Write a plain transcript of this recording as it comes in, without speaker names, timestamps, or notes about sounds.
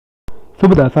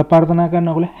සුබ දවසක් ප්‍රාර්ථනා කරන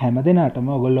ඔයගොල්ලෝ හැමදෙනාටම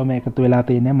ඔයගොල්ලෝ මේ එකතු වෙලා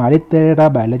තියෙන්නේ Malith Perera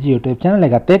biology YouTube channel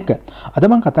එකත් එක්ක. අද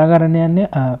මම කතා කරන්න යන්නේ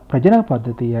ප්‍රජනන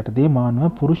පද්ධතිය යටතේ මානව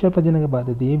පුරුෂ ප්‍රජනන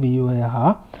පද්ධතියේ ව්‍යුහය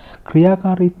හා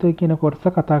ක්‍රියාකාරීත්වය කියන කොටස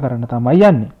කතා කරන්න තමයි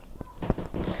යන්නේ.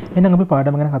 එහෙනම් අපි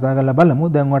පාඩම ගැන කතා කරලා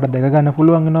බලමු. දැන් ඔයාලට දැක ගන්න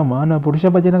පුළුවන් වෙනවා මානව පුරුෂ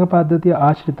ප්‍රජනන පද්ධතිය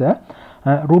ආශ්‍රිත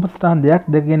රූප ස්ථාන දෙකක්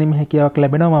දැක ගැනීම හැකියාවක්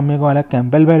ලැබෙනවා. මම මේක ඔයාලා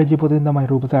කැම්පල් බයොලොජි පොතෙන් තමයි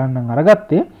රූප ස්ථාන නම්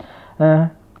අරගත්තේ.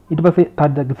 ඊට පස්සේ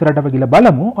තවත් ඉස්සරහට අපි ගිහලා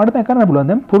බලමු. ඔයාලට දැන් කරන්න පුළුවන්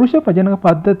දැන් පුරුෂ ප්‍රජනන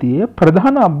පද්ධතියේ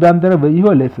ප්‍රධාන අභ්‍යන්තර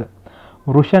ව්‍යුහ ලෙස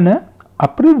වෘෂණ,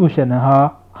 අප්‍රවෘෂණ හා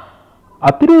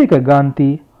අතිරේක ගාන්ති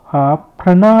හා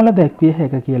ප්‍රනාල දැක්විය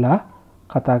හැක කියලා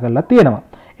කතා කරලා තියෙනවා.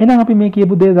 එහෙනම් අපි මේ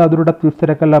කියපු දේ තවදුරටත්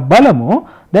විස්තර කරලා බලමු.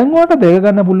 දැන් ඔයාලට දැක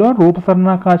ගන්න පුළුවන් රූප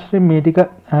සරණාකාශයෙන් මේ ටික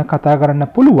කතා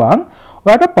කරන්න පුළුවන්.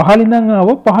 ඔයාලට පහළින් ඉඳන් ආව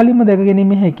පහළින්ම දැක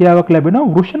ගැනීමේ හැකියාවක් ලැබෙනවා.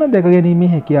 වෘෂණ දැක ගැනීමේ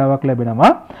හැකියාවක්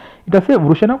ලැබෙනවා. ඊට පස්සේ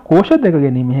වෘෂණ කෝෂ දැක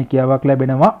ගැනීමේ හැකියාවක්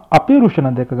ලැබෙනවා. අපේ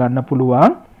වෘෂණ දැක ගන්න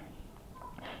පුළුවන්.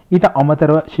 ඊට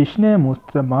අමතරව ශිශ්නය,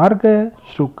 මුත්‍ර මාර්ගය,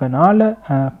 ශුක්‍රනාල,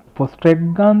 පොස්ට්‍රේට්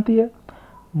ගාන්තිය,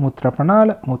 මුත්‍ර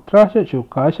ප්‍රනාල, මුත්‍රාශය,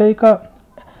 ශුක්‍රාශයික,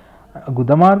 ගුද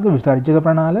මාර්ග, විසර්ජක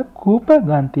ප්‍රනාල, කූප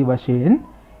ගාන්ති වශයෙන්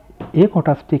ඒ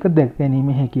කොටස් ටික දැක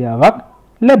ගැනීමේ හැකියාවක්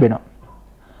ලැබෙනවා.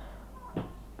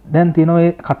 දැන් තියෙනවා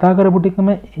මේ කතා කරපු ටිකම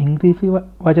ඉංග්‍රීසි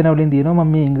වචන වලින් දිනනවා.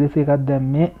 මම මේ ඉංග්‍රීසි එකක්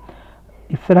දැම්මේ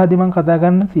ඉස්සරහදී මම කතා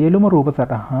කරන සියලුම රූප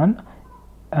සටහන්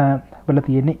වල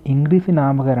තියෙන ඉංග්‍රීසි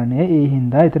නාමකරණය. ඒ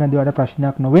හින්දා එතනදී ඔයාලට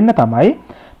ප්‍රශ්නයක් නොවෙන්න තමයි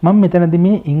මම මෙතනදී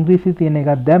මේ ඉංග්‍රීසි තියෙන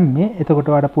එකක් දැම්මේ. එතකොට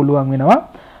ඔයාලට පුළුවන් වෙනවා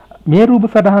මේ රූප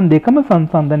සටහන් දෙකම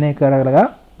සංසන්දනය කරලා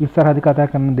ඉස්සරහදී කතා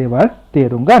කරන දේවල්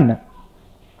තේරුම් ගන්න.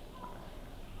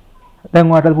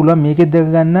 දැන් ඔයාලට පුළුවන් මේකෙත් දෙක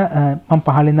ගන්න. මම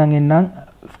පහලින් ඉඳන් එන්නම්.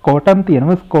 ස්කෝටම්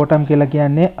තියෙනවා. ස්කෝටම් කියලා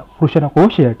කියන්නේ වෘෂණ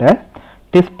කෝෂයට,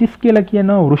 ටෙස්ටිස් කියලා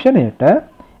කියනවා වෘෂණයට,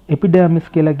 එපිඩර්මිස්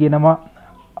කියලා කියනවා.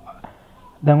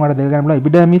 දැන් ඔයාලට දෙක ගන්න පුළුවන්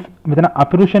එපිඩර්මිස්. මෙතන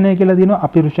අපිරුෂණය කියලා දිනවා.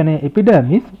 අපිරුෂණය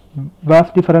එපිඩර්මිස්.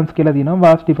 වාස් ඩිෆරන්ස් කියලා දිනවා.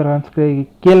 වාස් ඩිෆරන්ස්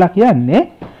කියලා කියන්නේ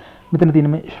මෙතන තියෙන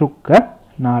මේ ශුක්‍ර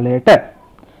නාලයට.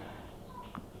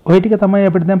 ඔය ටික තමයි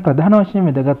අපිට දැන් ප්‍රධාන වශයෙන්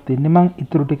වැදගත් වෙන්නේ. මම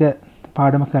ඊටු ටික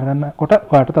පාඩම කරනකොට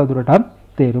ඔයාලට තවදුරටත්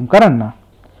තේරුම් කරන්න.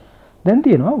 දැන්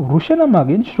තියෙනවා වෘෂණ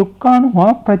මගින් ශුක්‍රාණු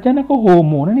හා ප්‍රජනක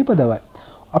හෝමෝන නිපදවයි.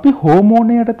 අපි හෝමෝන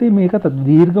යටතේ මේක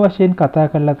දීර්ඝ වශයෙන් කතා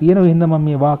කරලා තියෙනවා. එහෙනම් මම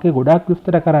මේ වාක්‍ය ගොඩාක්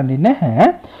විස්තර කරන්නේ නැහැ.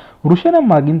 වෘෂණ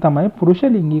මගින් තමයි පුරුෂ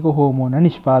ලිංගික හෝමෝන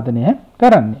නිෂ්පාදනය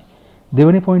කරන්නේ.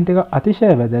 දෙවෙනි පොයින්ට් එක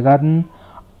අතිශය වැදගත්.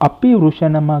 අපි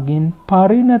වෘෂණ මගින්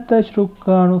පරිණත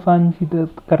ශුක්‍රාණු සංචිත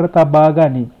කර තබා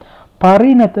ගනී.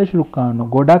 පරිණත ශුක්‍රාණු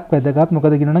ගොඩක් වැදගත්.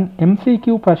 මොකද කියනනම්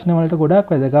MCQ ප්‍රශ්න වලට ගොඩක්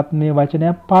වැදගත් මේ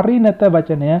වචනය. පරිණත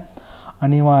වචනය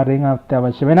අනිවාර්යෙන්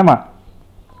අත්‍යවශ්‍ය වෙනවා.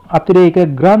 අතිරේක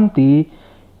ග්‍රන්ථි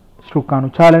ශුක්‍රාණු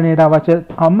චාලනයට අවශ්‍ය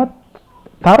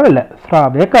තරල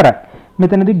ස්‍රාවය කරයි.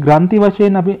 මෙතනදී ග්‍රන්ථි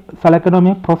වශයෙන් අපි සලකනවා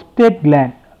මේ ප්‍රොස්ටේට්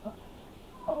ග්ලෑන්ඩ්.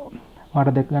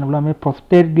 ඔයාලට දැක ගන්න පුළුවන් මේ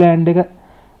ප්‍රොස්ටේට් ග්ලෑන්ඩ් එක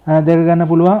දැක ගන්න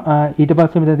පුළුවන්. ඊට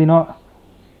පස්සේ මෙතන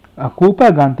තියෙනවා කූප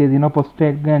ග්‍රන්ථිය තියෙනවා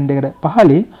ප්‍රොස්ටේට් ග්ලෑන්ඩ් එකට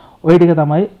පහළින්. ওই ටික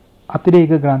තමයි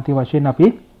අතිරේක ග්‍රන්ථි වශයෙන් අපි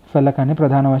සලකන්නේ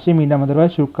ප්‍රධාන වශයෙන්. ඊට අමතරව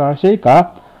ශුක්‍රාශයික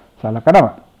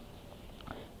සලකනවා.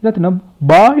 ඊළඟට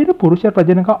බාහිර පුරුෂ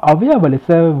ප්‍රජනක අවයව ලෙස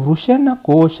වෘෂණ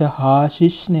කෝෂ හා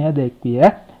ශිශ්නය දැක්විය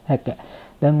හැක.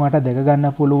 දැන් ඔයාලට දැක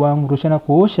ගන්න පුළුවන් වෘෂණ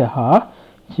කෝෂ හා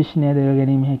ශිශ්නය දැක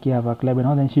ගැනීම හැකියාවක්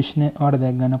ලැබෙනවා. දැන් ශිශ්නය ඔයාලට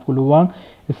දැක ගන්න පුළුවන්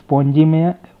ස්පොන්ජිමය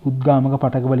උද්ගාමක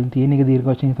පටක වලින් තියෙන එක දීර්ඝ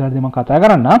වශයෙන් ඉස්සරහදී මම කතා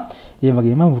කරන්න. ඒ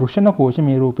වගේම වෘෂණ කෝෂ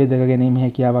මේ රූපේ දැක ගැනීම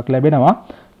හැකියාවක් ලැබෙනවා.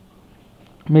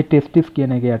 මේ ටෙස්ටිස්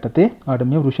කියන එක යටතේ ඔයාලට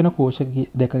මේ වෘෂණ කෝෂ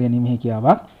දැක ගැනීම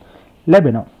හැකියාවක්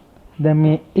ලැබෙනවා. දැන්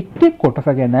මේ එක් කොටස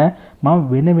ගැන මම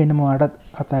වෙන වෙනම ඔයාලට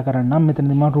කතා කරන්නම්.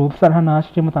 මෙතනදී මම රූප සරහන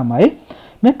ආශ්‍රයම තමයි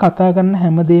මේ කතා කරන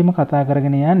හැමදේම කතා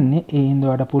කරගෙන යන්නේ. ඒ හින්දා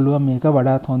ඔයාලට පුළුවන් මේක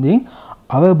වඩාත් හොඳින්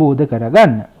අවබෝධ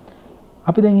කරගන්න.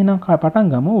 අපි දැන් එහෙනම්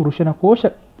පටන් ගමු. වෘෂණ කෝෂ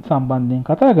සම්බන්ධයෙන්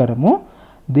කතා කරමු.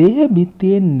 දේහ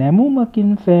බිත්තියේ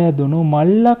නැමුමකින් සෑදුණු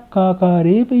මල්ලක්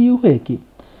ආකාරයේ ව්‍යුහයකි.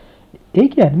 ඒ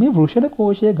කියන්නේ මේ වෘෂණ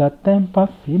කෝෂය ගත්තයින්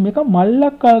පස්සේ මේක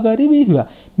මල්ලක් ආකාරයේ ව්‍යුහයක්.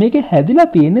 මේකේ හැදිලා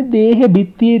තියෙන දේහ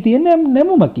බිත්තියේ තියෙන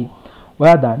නැමුමකින්.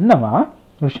 ඔයා දන්නවා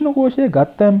වෘෂණ කෝෂය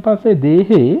ගත්තයින් පස්සේ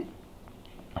දේහේ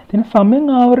තියෙන සමෙන්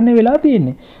ආවරණය වෙලා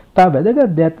තියෙන්නේ. තව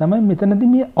වැදගත් දෙයක් තමයි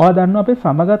මෙතනදී මේ ඔයා දන්නවා අපේ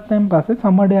සම ගත්තයින් පස්සේ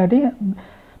සමඩ යටේ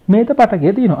මේත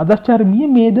පටකේ තියෙනවා. අදශ්චර්මීය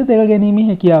මේද දෙක ගැනීමේ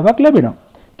හැකියාවක් ලැබෙනවා.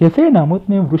 කෙසේ නමුත්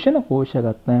මේ වෘෂණ කෝෂ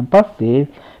ගත්තයින් පස්සේ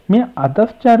මේ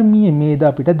අදශ්චර්මීය මේද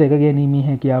අපිට දෙක ගැනීමේ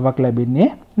හැකියාවක් ලැබෙන්නේ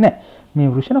නැහැ. මේ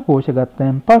වෘෂණ කෝෂ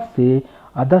ගත්තයින් පස්සේ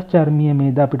අදශ්චර්මීය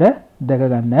මේද අපිට දැක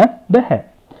ගන්න බැහැ.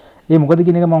 ඒ මොකද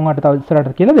කියන එක මම ඔයාලට තව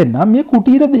ඉස්සරහට කියලා දෙන්නම්. මේ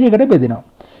කුටීර දෙකකට බෙදෙනවා.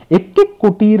 එක්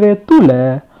කුටීරය තුල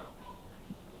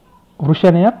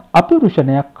වෘෂණයක්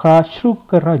අපිවෘෂණයක් හා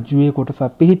ශුක්‍ර රජ්ජුවේ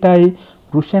කොටසක් පිහිටයි.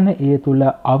 වෘෂණ ඒ තුල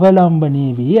අවලම්බනය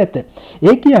වී ඇත.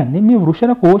 ඒ කියන්නේ මේ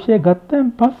වෘෂණ කෝෂය ගත්තන්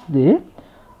පස්සේ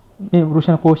මේ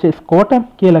වෘෂණ කෝෂයේ ස්කෝටම්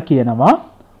කියලා කියනවා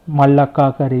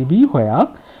මල්ලක්කාකාරී ව්‍යුහයක්.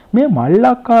 මේ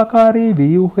මල්ලක්කාකාරී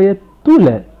ව්‍යුහය තුල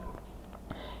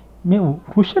මේ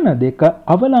වෘෂණ දෙක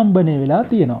අවලම්බනය වෙලා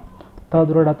තියෙනවා.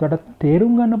 තවදුරටත් වඩා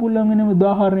තේරුම් ගන්න පුළුවන් වෙන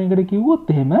උදාහරණයකට කිව්වොත්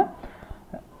එහෙම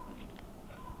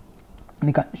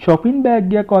නිකන් shopping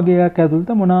bag එකක් වගේ එකක් ඇතුළත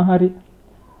මොනවා හරි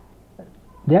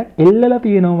දෙයක් එල්ලලා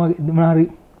තියෙනවා වගේ මොනවා හරි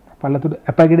පළතුරු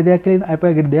අපැකෙට දෙයක් කියලා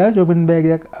අපැකෙට දෙයක් shopping bag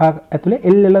එකක් ඇතුලේ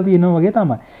එල්ලලා තියෙනවා වගේ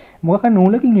තමයි. මොකක්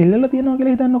නූලකින් එල්ලලා තියෙනවා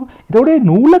කියලා හිතන්නකෝ. එතකොට මේ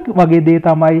නූල වගේ දේ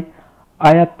තමයි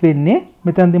අයත් වෙන්නේ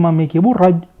මෙතනදී මම මේ කියපු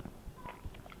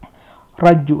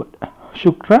රජ්ජුවට.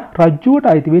 ශුක්‍ර රජ්ජුවට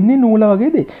අයිති වෙන්නේ නූල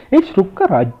වගේ දේ. ඒ ශුක්‍ර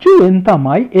රජ්ජුවෙන්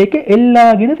තමයි ඒක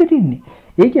එල්ලාගෙන සිටින්නේ.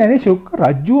 ඒ කියන්නේ ශුක්‍ර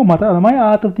රජ්ජුව මත තමයි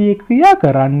ආතතිය ක්‍රියා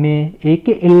කරන්නේ. ඒක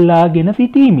එල්ලාගෙන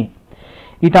සිටීමේ.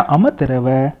 ඊට අමතරව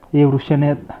ඒ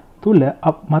වෘෂණය තුල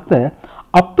මත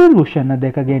අපවෘෂණ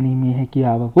දෙක ගැනීමේ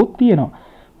හැකියාවකුත් තියෙනවා.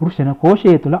 වෘෂණ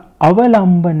කෝෂය තුල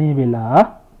අවලම්බනය වෙලා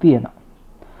තියෙනවා.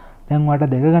 දැන්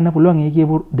ඔයාලට දෙක ගන්න පුළුවන් ඒ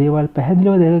කියපු දේවල්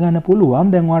පැහැදිලිව දෙක ගන්න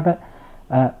පුළුවන්. දැන් ඔයාලට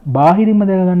බාහිරින්ම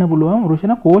දෙක ගන්න පුළුවන්.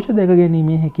 වෘෂණ කෝෂ දෙක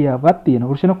ගැනීමේ හැකියාවක් තියෙනවා.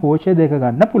 වෘෂණ කෝෂය දෙක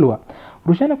ගන්න පුළුවන්.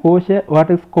 වෘෂණ කෝෂය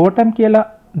ඔයාලට ස්කෝටම් කියලා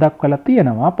දක්වලා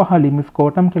තියෙනවා. පහළින්ම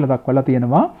ස්කෝටම් කියලා දක්වලා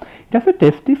තියෙනවා. ඊට පස්සේ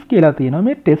ටෙස්ටිස් කියලා තියෙනවා.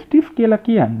 මේ ටෙස්ටිස් කියලා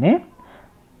කියන්නේ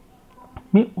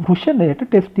මේ වෘෂණයට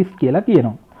ටෙස්ටිස් කියලා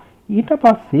කියනවා. ඊට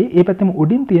පස්සේ ඒ පැත්තෙම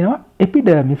උඩින් තියෙනවා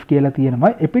එපිඩර්මිස් කියලා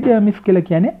තියෙනවා. එපිඩර්මිස් කියලා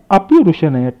කියන්නේ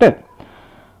අපවෘෂණයට.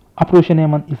 අපවෘෂණය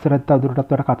මම ඉස්සරහට තවදුරටත්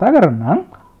වඩා කතා කරන්නම්.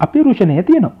 අපවෘෂණය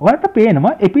තියෙනවා. ඔයාලට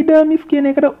පේනවා එපිඩර්මිස් කියන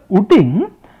එකට උඩින්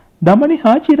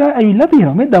ධමනිහා චිරා ඇවිල්ලා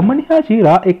තියෙනවා. මේ ධමනිහා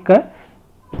චිරා එක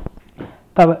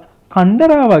තව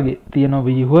කණ්ඩරා වගේ තියෙන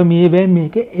ව්‍යුහ මේවෙන්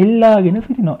මේක එල්ලාගෙන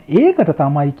සිටිනවා. ඒකට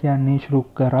තමයි කියන්නේ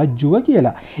ශුක්‍ර රජ්ජුව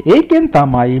කියලා. ඒකෙන්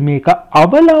තමයි මේක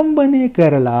අවලම්බනය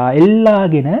කරලා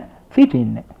එල්ලාගෙන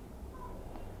සිටින්නේ.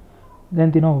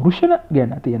 දැන් තියෙනවා වෘෂණ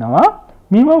ගැන තියෙනවා.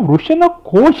 මේවා වෘෂණ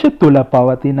කෝෂ තුල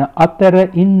පවතින අතර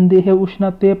ඉන්දේහ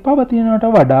උෂ්ණත්වයේ පවතිනවට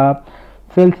වඩා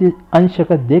සෙල්සියස්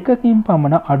අංශක 2කින්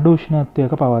පමණ අඩු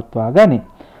උෂ්ණත්වයක පවත්වා ගනී.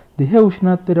 දේහ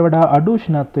උෂ්ණත්වයට වඩා අඩු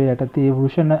උෂ්ණත්වයට තේ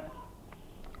වෘෂණ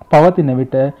පවතින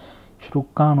විට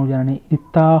ශුක්‍රාණුජනනය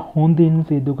ඉතා හොඳින්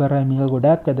සිදු කරයි. මේක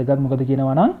ගොඩක් වැදගත්. මොකද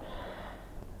කියනවා නම්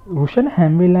වෘෂණ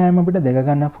හැම වෙලාවෙම අපිට දෙක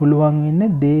ගන්න පුළුවන්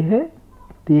වෙන්නේ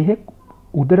දේහ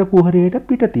උදර කුහරයට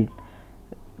පිටතින්.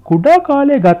 කුඩා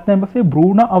කාලයේ ගත්තන් පස්සේ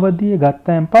භ්‍රූණ අවධියේ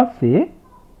ගත්තන් පස්සේ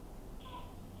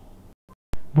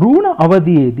භ්‍රූණ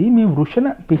අවධියේදී මේ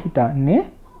වෘෂණ පිහිටන්නේ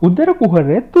උදර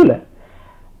කුහරය තුල.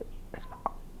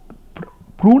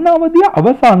 භ්‍රූණ අවධිය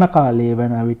අවසාන කාලයේ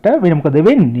වෙන විට වෙන මොකද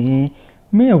වෙන්නේ?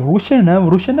 මේ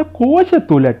වෘෂණ කෝෂ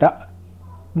තුලට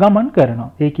ගමන්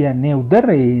කරනවා. ඒ කියන්නේ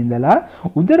උදරයේ ඉඳලා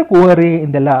උදර කුහරයේ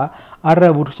ඉඳලා අර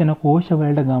වෘෂණ කෝෂ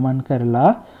වලට ගමන්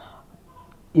කරලා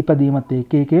ඉපදීමත්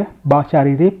එක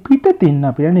ශරීරයේ පිටතින්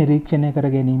අපිට නිරීක්ෂණය කර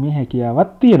ගැනීමේ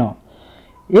හැකියාවක් තියෙනවා.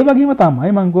 ඒ වගේම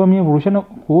තමයි මම ගෝ මේ වෘෂණ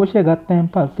කෝෂය ගත්තන්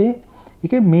පස්සේ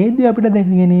ඒකේ මේදේ අපිට දැක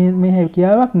ගැනීමේ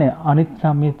හැකියාවක් නැහැ. අනිත්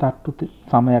සමේ තට්ටු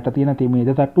සමයට තියෙන තේ මේද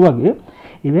තට්ටු වගේ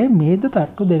ඉවේ මේද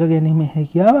තට්ටු දෙක ගැනීමේ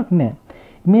හැකියාවක් නැහැ.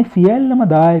 මේ සියල්ලම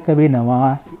දායක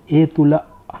වෙනවා ඒ තුල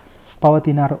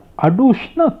පවතින අඩු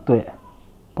උෂ්ණත්වය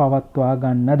පවත්වා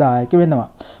ගන්න දායක වෙනවා.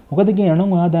 මොකද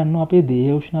කියනනම් ඔයා දන්නවා අපේ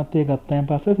දේහ උෂ්ණත්වය ගත්තන්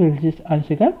පස්සේ සෙල්සියස්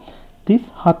අංශක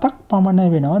 37ක්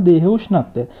පමණ වෙනවා දේහ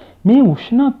උෂ්ණත්වය. මේ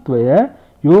උෂ්ණත්වය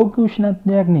යෝග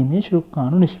උෂ්ණත්වයක් නෙමෙයි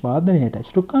ශුක්‍රාණු නිෂ්පාදනයට.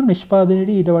 ශුක්‍රාණු නිෂ්පාදනයට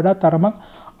ඊට වඩා තරමක්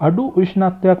අඩු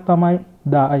උෂ්ණත්වයක් තමයි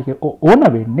දායක ඕන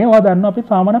වෙන්නේ. ඔයා දන්නවා අපි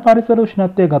සාමාන්‍ය පරිසර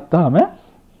උෂ්ණත්වය ගත්තාම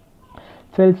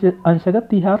සෙල්සියස් අංශක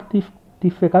 30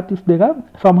 31 32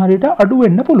 සමහර විට අඩු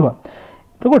වෙන්න පුළුවන්.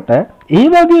 එතකොට ඒ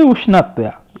වගේ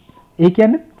උෂ්ණත්වයක් ඒ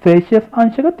කියන්නේ සෙල්සියස්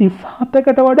අංශක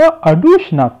 37කට වඩා අඩු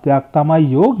උෂ්ණත්වයක් තමයි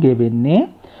යෝග්‍ය වෙන්නේ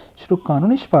ශුක්‍රාණු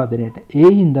නිෂ්පාදනයට. ඒ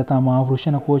හින්දා තමයි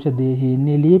වෘෂණ කෝෂ දේහයෙන්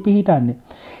එළිය පිහිටන්නේ.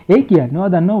 ඒ කියන්නේ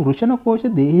ඔයා දන්නවා වෘෂණ කෝෂ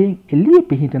දේහයෙන් එළිය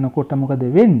පිහිටනකොට මොකද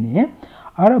වෙන්නේ?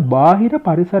 අර බාහිර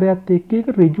පරිසරයත් එක්ක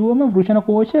ඒක ඍජුවම වෘෂණ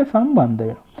කෝෂය සම්බන්ධ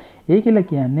වෙනවා. ඒ කියලා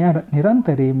කියන්නේ අර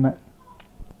නිරන්තරයෙන්ම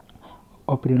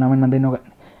ඔපිරිනමන දෙනවා.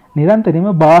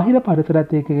 නිරන්තරයෙන්ම බාහිර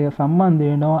පරිසරයත් එක්ක සම්බන්ධ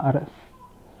වෙනවා අර.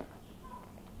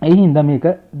 ඒ හින්දා මේක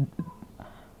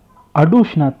අඩු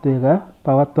උෂ්ණත්වයක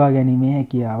පවත්වා ගැනීමේ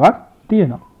හැකියාවක්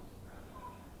තියෙනවා.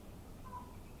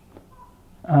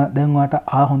 දැන්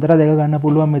ඔයාලට හොඳට දෙක ගන්න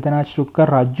පුළුවන් මෙතන ශුක්‍ර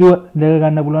රජ්ජුව දෙක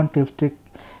ගන්න පුළුවන්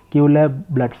ටෙස්ටිකියුලර්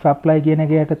බ්ලඩ් සප්ලයි කියන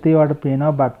එක යටතේ ඔයාලට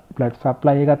පේනවා බ්ලඩ්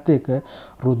සප්ලයි එකත් එක්ක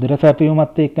රුධිර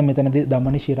සැපයුමත් එක්ක මෙතනදී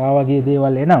ධමනි ශිරා වගේ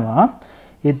දේවල් එනවා.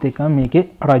 ඒත් දෙක මේකේ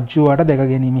රජ්ජුවට දෙක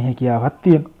ගැනීමේ හැකියාවක්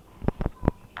තියෙනවා.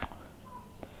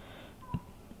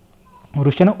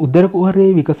 වෘෂණ උදර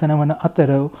කුහරයේ විකසන වන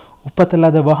අතර උපත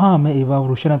ලද වහාම ඒවා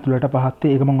වෘෂණ තුලට පහත්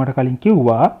වේ. ඒක මම මට කලින්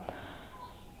කිව්වා.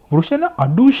 වෘෂණ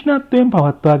අඩු උෂ්ණත්වයෙන්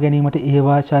පවත්වා ගැනීමට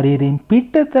ඒවා ශරීරයෙන්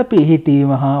පිටත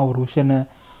පිහිටීම හා වෘෂණ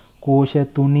කෝෂ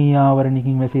තුනී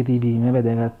ආවරණකින් වැසී තිබීම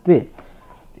වැදගත් වේ.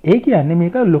 ඒ කියන්නේ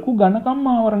මේක ලොකු ඝනකම්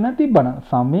ආවරණ තිබ්බනම්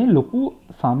සමේ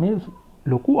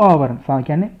ලොකු ආවරණ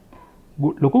කියන්නේ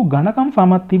ලොකු ඝනකම්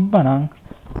සමත් තිබ්බනම්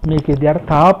මේකේදී අර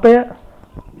තාපය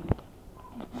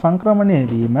සංක්‍රමණය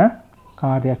වීම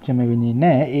කාර්යක්ෂම වෙන්නේ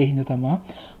නැහැ. ඒ හින්දා තමයි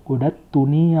ගොඩක්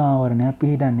තුනී ආවරණයක්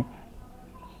පිළිදන්නේ.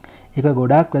 ඒක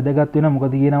ගොඩක් වැදගත් වෙනවා.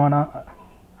 මොකද කියනවනම්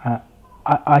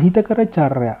අහිතකර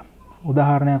චර්යා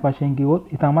උදාහරණයක් වශයෙන් කිව්වොත්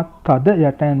ඊටමත් තද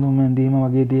යට ඇඳුම් ඇඳීම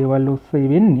වගේ දේවල් ඔස්සේ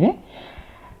වෙන්නේ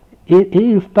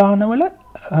ඒ ස්ථානවල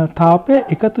තාපය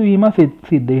එකතු වීම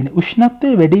සිද්ධ වෙන්නේ.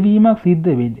 උෂ්ණත්වයේ වැඩිවීමක් සිද්ධ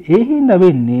වෙන්නේ. ඒ හින්දා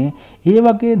වෙන්නේ ඒ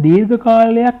වගේ දීර්ඝ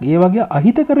කාලයක් ඒ වගේ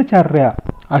අහිතකර චර්යා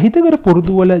අහිතකර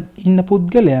පුරුදු වල ඉන්න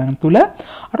පුද්ගලයන් තුල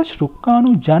අර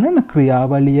ශෘක්කාණු ජනන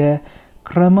ක්‍රියාවලිය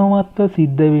ක්‍රමවත්ව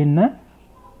සිද්ධ වෙන්න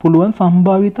පුළුවන්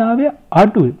සම්භාවිතාවය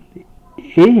අඩුයි.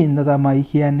 ඒ හින්දා තමයි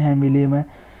කියන්නේ හැම වෙලෙම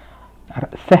අර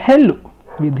සැහැල්ලු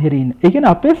විදිහට ඉන්න. ඒ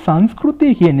කියන්නේ අපේ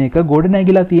සංස්කෘතිය කියන එක ගොඩ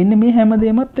නැගිලා තියෙන්නේ මේ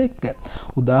හැමදේමත් එක්ක.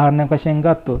 උදාහරණයක් වශයෙන්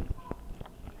ගත්තොත්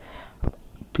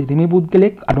පිරිමි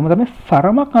පුද්ගලෙක් අඩුම තමයි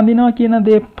සරමක් අඳිනවා කියන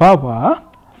දේ පවා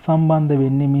සම්බන්ධ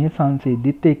වෙන්නේ මේ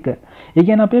සංසිද්ධිත් එක්ක. ඒ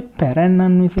කියන්නේ අපේ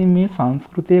පැරණන් විසින් මේ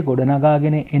සංස්කෘතිය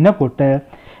ගොඩනගාගෙන එනකොට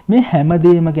මේ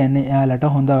හැමදේම ගැන එයාලට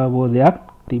හොඳ අවබෝධයක්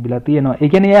තිබිලා තියෙනවා. ඒ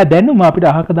කියන්නේ එයා දැනුම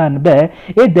අපිට අහක දාන්න බෑ.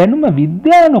 ඒ දැනුම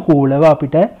විද්‍යානුකූලව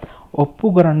අපිට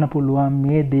ඔප්පු කරන්න පුළුවන්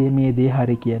මේ දේ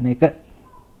හරි කියන එක.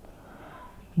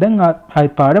 දැන් හයි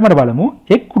පාඩමට බලමු.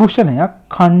 එක් වෘෂණයක්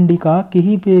ඛණ්ඩිකා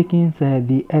කිහිපයකින්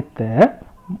සෑදී ඇත.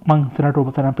 මං ඉස්සරහට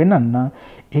උපතරම් පෙන්නන්න.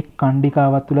 එක්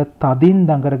ඛණ්ඩිකාවක් තුල තදින්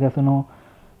දඟර ගැසුණු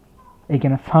ඒ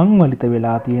කියන්නේ සංවලිත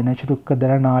වෙලා තියෙන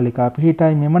ශෘක්කදර නාලිකා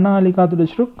පිහිටයි. මෙම නාලිකා තුල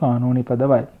ශෘක්කාණු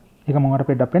නිපදවයි. ඒක මම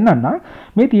අර පෙන්නන්න.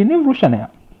 මේ තියෙන්නේ වෘෂණයක්.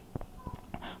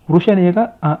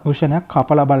 වෘෂණයක්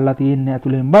කපලා බලලා තියෙන්නේ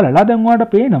ඇතුලෙන් බලලා දැන්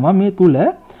ඔයාලට පේනවා මේ තුල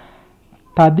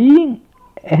තදින්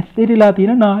ඇස්තිරිලා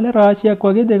තියෙන නාල රාශියක්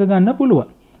වගේ දෙක ගන්න පුළුවන්.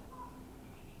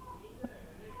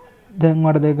 දැන්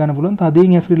ඔයාලට දෙක ගන්න පුළුවන්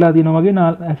තදින් ඇස්තිරිලා තියෙන වගේ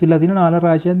ඇස්තිරිලා තියෙන නාල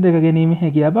රාශියක් දෙක ගැනීම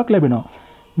හැකියාවක් ලැබෙනවා.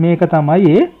 මේක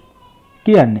තමයි ඒ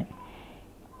කියන්නේ.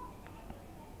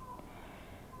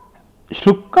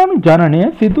 ශෘක්කාණු ජනනය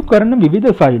සිදු කරන විවිධ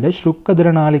සෛල ශෘක්කදර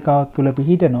නාලිකාවක් තුළ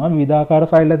පිහිටනවා. විවිධාකාර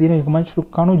සෛල තියෙන එකම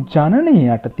ශෘක්කාණු ජනනය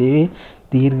යටතේ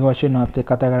දීර්ඝ වශයෙන් අපිට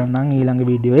කතා කරන්නම් ඊළඟ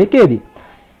වීඩියෝ එකේදී.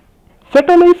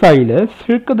 සෙටොලි සෛල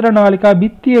ශෘක්කදර නාලිකා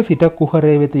බිත්තිය සිට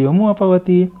කුහරය වෙත යොමුව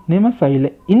පවතී. මෙම සෛල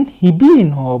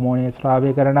ඉන්හිබින් හෝමෝනය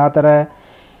ස්‍රාවය කරන අතර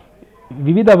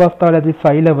විවිධ අවස්ථාවලදී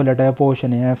සෛල වලට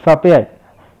පෝෂණය සපයයි.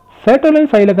 සෙටොලි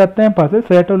සෛල ගත්තන් පස්සේ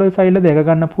සෙටොලි සෛල දෙක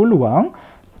ගන්න පුළුවන්.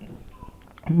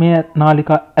 මේ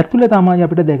නාලිකා ඇතුළේ තමයි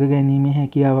අපිට දැක ගැනීම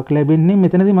හැකියාවක් ලැබෙන්නේ.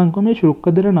 මෙතනදී මම කොහොමද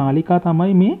ශෘක්කදර නාලිකා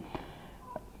තමයි මේ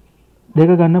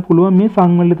දෙක ගන්න පුළුවන්. මේ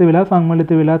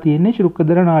සංවලිත වෙලා තියෙන්නේ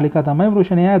ශෘක්කදර නාලිකා තමයි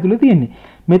වෘෂණය ඇතුළේ තියෙන්නේ.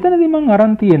 මෙතනදී මම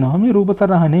අරන් තියෙනවා මේ රූප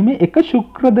සරහනේ මේ එක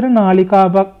ශෘක්කදර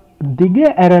නාලිකාවක් දිග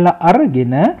ඇරලා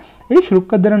අරගෙන ඒ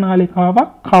ශෘක්කදර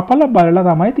නාලිකාවක් කපලා බලලා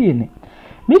තමයි තියෙන්නේ.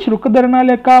 මේ ශෘක්කදර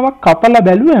නාලිකාවක් කපලා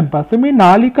බැලුවෙන් පස්සේ මේ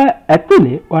නාලිකා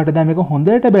ඇතුලේ ඔයාලට දැන් මේක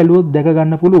හොඳට බැලුවොත් දැක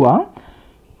ගන්න පුළුවන්.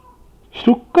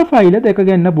 ශෘක්ක සෛල දෙක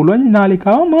ගන්න පුළුවන්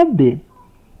නාලිකාව මැද්දේ.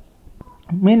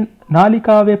 මේ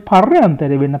නාලිකාවේ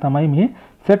පර්යන්තරය වෙන්න තමයි මේ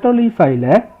සෙටොලි සෛල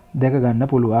දෙක ගන්න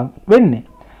පුළුවන් වෙන්නේ.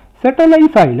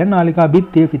 සෙටොලි සෛල නාලිකා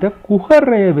බිත්තිය සිට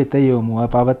කුහරය වෙත යොමුව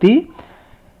පවතී.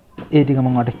 ඒ ටික මම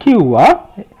ඔයාලට කිව්වා.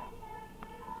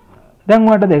 දැන්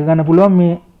ඔයාලට දෙක ගන්න පුළුවන්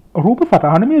මේ රූප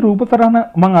සටහන. මේ රූප සටහන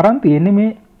මම අරන් තියෙන්නේ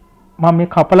මේ මම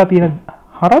මේ කපලා තියෙන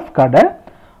හරස් කඩ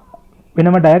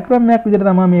වෙනම ඩයග්‍රෑම් එකක් විදිහට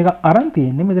තමයි මේක අරන්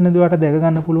තියෙන්නේ. මෙතනදී ඔයාලට දැක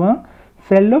ගන්න පුළුවන්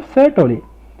cell of Sertoli.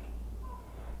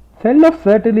 cell of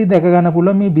Sertoli දැක ගන්න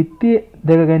පුළුවන් මේ බිත්තිය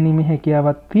දැක ගැනීම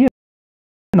හැකියාවක්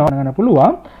තියෙනවා ගන්න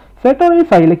පුළුවන්. Sertoli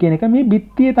සෛල කියන එක මේ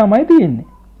බිත්තියේ තමයි තියෙන්නේ.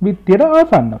 බිත්තියට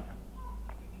ආසන්නව.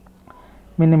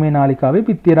 මෙන්න මේ නාලිකාවේ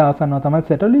බිත්තියට ආසන්නව තමයි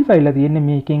Sertoli සෛල තියෙන්නේ.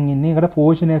 මේකෙන් ඉන්නේ ඒකට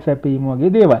පෝෂණය සැපීම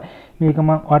වගේ දේවල්. මේක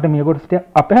මම ඔයාලට මේ කොටසට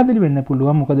අපහැදිලි වෙන්න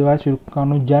පුළුවන්. මොකද ඔයා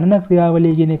ශෘක්කාණු ජනන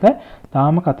ක්‍රියාවලිය කියන එක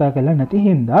තාම කතා කරලා නැති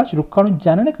හින්දා ශෘක්කාණු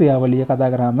ජනන ක්‍රියාවලිය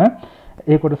කතා කරාම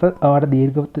ඒ කොටස ඔයාලට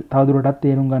දීර්ඝ තවදුරටත්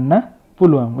තේරුම් ගන්න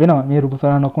පුළුවන් වෙනවා. මේ රූප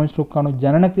සරහන ඔක්කොම ශෘක්කාණු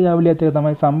ජනන ක්‍රියාවලියත් එක්ක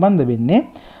තමයි සම්බන්ධ වෙන්නේ.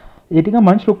 ඒ ටික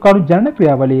මම ශෘක්කාණු ජනන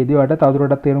ක්‍රියාවලියේදී ඔයාලට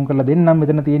තවදුරටත් තේරුම් කරලා දෙන්නම්.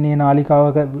 මෙතන තියෙන මේ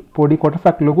නාලිකාවක පොඩි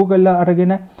කොටසක් ලොකු කරලා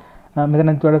අරගෙන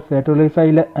මෙතන තුඩ සෙටොලි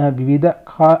සෛල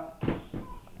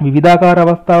විවිධාකාර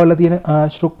අවස්ථාවල තියෙන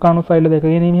ශෘක්කාණු සෛල දෙක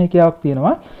ගැනීම හැකියාවක්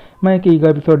තියෙනවා. මම ඒක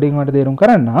ඊගා එපිසෝඩ් එකකින් වලට තේරුම්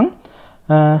කරන්නම්.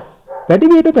 වැඩි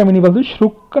වියට පැමිණි පසු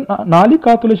ශුක්ක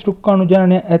නාලිකා තුළ ශුක්කාණු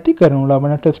ජනනය ඇති කරනු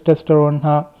ලබන ටෙස්ටොස්ටෙරෝන්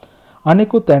හා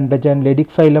අනෙකුත් ඇන්ඩ්‍රජන් ලෙඩික්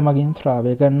ෆයිල මගින්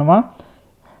ස්‍රාවය කරනවා.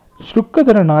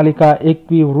 ශුක්කදර නාලිකා එක්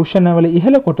වී වෘෂණවල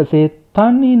ඉහළ කොටසේ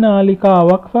තනි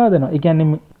නාලිකාවක් සාදනවා. ඒ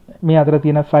කියන්නේ මේ අතර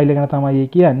තියෙන ෆයිල් එක ගැන තමයි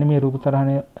කියන්නේ. මේ රූප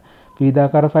සරහනේ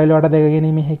විවිධාකාර ෆයිල් වලට දැක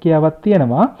ගැනීමේ හැකියාවක්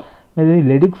තියෙනවා. මේ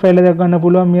ලෙඩික් ෆයිල් එක දැක ගන්න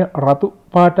පුළුවන්. මේ රතු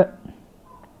පාට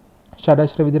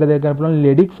ෂඩශ්‍ර විදිහට දැක ගන්න පුළුවන්.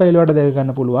 ලෙඩික් ෆයිල් වලට දැක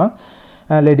ගන්න පුළුවන්.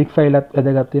 ලෙඩික් ෆයිලත්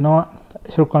වැදගත් වෙනවා.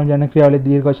 ශුක්‍රාණු ජනන ක්‍රියාවලිය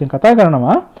දීර්ඝ වශයෙන් කතා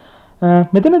කරනවා.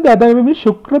 මෙතනදී අද මේ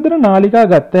ශුක්‍රදර නාලිකා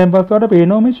ගත්තයන් පස්සේ වඩ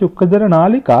පේනවා මේ ශුක්‍රදර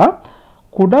නාලිකා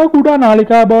කුඩා කුඩා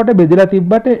නාලිකා බවට බෙදලා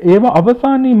තිබ්බට ඒව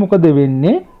අවසානයේ මොකද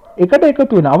වෙන්නේ? එකට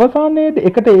එකතු වෙන. අවසානයේදී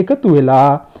එකට එකතු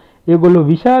වෙලා ඒගොල්ලෝ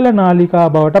විශාල නාලිකා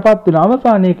බවට පත් වෙන.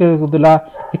 අවසානයේ එකතුලා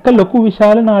එක ලොකු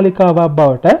විශාල නාලිකාවක්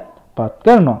බවට පත්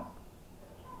කරනවා.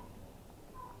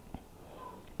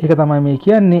 ඒක තමයි මේ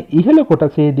කියන්නේ ඉහළ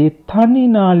කොටසේදී තනි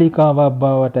නාලිකාවක්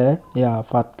බවට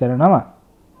එයාපත් කරනවා.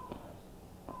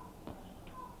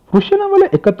 වෘෂණවල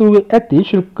එකතු වී ඇති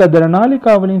ශුක්කදර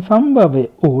නාලිකා වලින් සම්භවය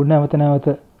වූ නැවත නැවත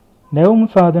නැවුම්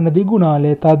සාධන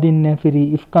දිගුණාලය තදින් නැසිරි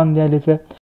ස්කන්ධය ලෙස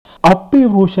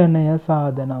අපිවෘෂණය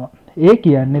සාධනවා. ඒ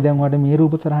කියන්නේ දැන් වඩ මේ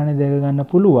රූප සරහනේ දැක ගන්න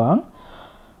පුළුවන්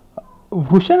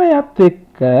වෘෂණයත්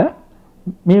එක්ක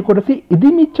මේ කොටසේ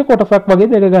ඉදිමිච්ච කොටසක්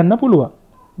වගේ දැක ගන්න පුළුවන්.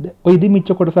 ඔය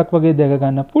ඉදිමිච්ච කොටසක් වගේ දැක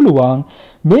ගන්න පුළුවන්.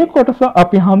 මේ කොටස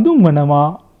අපි හඳුන්වනවා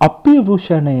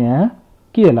අපිවෘෂණය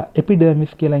කියලා.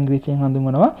 එපිඩර්මිස් කියලා ඉංග්‍රීසියෙන්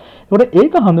හඳුන්වනවා. ඒකට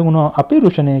ඒක හඳුන්වනවා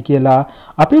අපිවෘෂණය කියලා.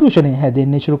 අපිවෘෂණය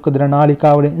හැදෙන්නේ ශුක්කදර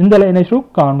නාලිකාවලින් ඉඳලා එන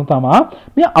ශුක්කාණු තමයි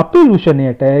මේ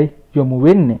අපිවෘෂණයට යොමු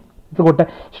වෙන්නේ. එතකොට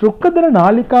ශුක්කදර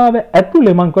නාලිකාව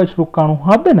ඇතුලේ මං කියව ශුක්කාණු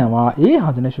හදනවා. ඒ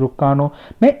හදන ශුක්කාණු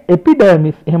මේ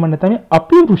එපිඩර්මිස් එහෙම නැත්නම්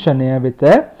අපිවෘෂණය වෙත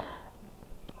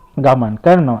ගමන්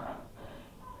කරනවා.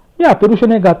 මේ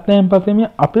අපිවෘෂණය ගත්තයින් පස්සේ මේ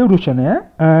අපිවෘෂණය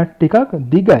ටිකක්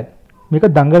දිගයි. මේක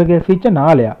දඟල ගැසිච්ච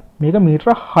නාලයක්. මේක මීටර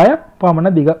 6ක්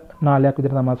පමණ දිග නාලයක්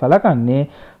විතර තමයි සලකන්නේ.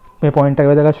 මේ පොයින්ට් එක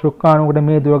වැදගත් ශුක්කාණුකට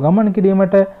මේ දුර ගමන්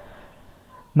කිරීමට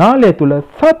නාලය තුල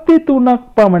සති 3ක්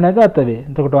පමණ ගත වේ.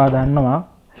 එතකොට ඔයා දන්නවා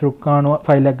ශුක්කාණු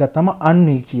ෆයිල් එකක් ගත්තම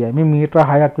අන්වීක්ෂියයි. මේ මීටර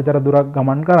 6ක් විතර දුරක්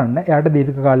ගමන් කරන්න එයාට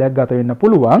දීර්ඝ කාලයක් ගත වෙන්න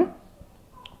පුළුවන්.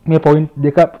 මේ පොයින්ට්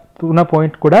දෙක තුන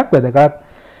පොයින්ට් ගොඩක් වැදගත්.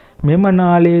 මෙම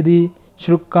නාලයේදී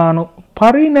ශුක්කාණු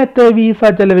පරිණත වී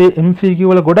සජල වේ. MCQ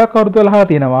වල ගොඩක් අවුරුදු 12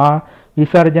 තියෙනවා.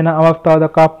 විසර්ජන අවස්ථාව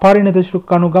දක්වා පරිණත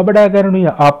ශුක්කාණු ගබඩා ගන්නු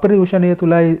අපරිවෘෂණය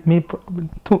තුලයි මේ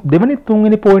දෙවෙනි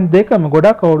තුන්වෙනි පොයින්ට් දෙකම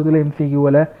ගොඩක් අවුරුදු MCQ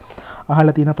වල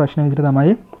අහලා තියෙන ප්‍රශ්න විදිහට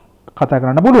තමයි කතා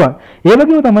කරන්න පුළුවන්. ඒ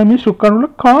වගේම තමයි මේ ශුක්කාණු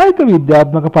වල කායික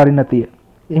විද්‍යාත්මක පරිණතිය.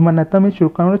 එහෙම නැත්නම් මේ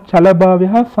ශුක්කාණු වල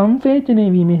චලභාවය හා සංසේචනය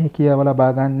වීමේ හැකියාව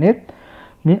ලබා ගන්නෙත්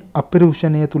මේ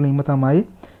අපරිවෘෂණය තුලින්ම තමයි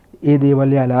ඒ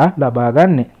දේවල් යාලා ලබා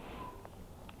ගන්නෙ.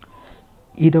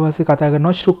 ඊට පස්සේ කතා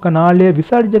කරනවා ශුක්ක නාලය,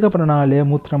 විසර්ජක ප්‍රනාලය,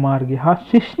 මුත්‍ර මාර්ගය හා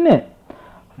ශිෂ්ණ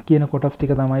කියන කොටස්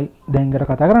ටික තමයි දැන්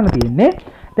කතා කරන්න තියෙන්නේ.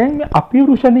 දැන් මේ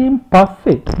අපිවෘෂණයෙන්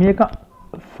පස්සේ මේක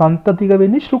සන්තතික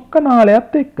වෙන්නේ ශුක්ක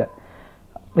නාලයත් එක්ක.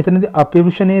 මෙතනදී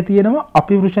අපිවෘෂණයේ තියෙනවා,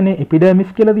 අපිවෘෂණයේ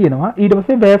එපිඩර්මිස් කියලා තියෙනවා. ඊට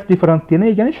පස්සේ වෑස් ඩිෆරන්ස් තියෙනවා.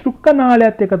 ඒ කියන්නේ ශුක්ක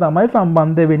නාලයත් එක්ක තමයි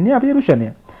සම්බන්ධ වෙන්නේ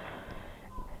අපිවෘෂණය.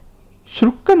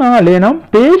 ශුක්ක නාලය නම්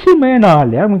පේශිමය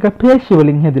නාලයක්. මේක පේශි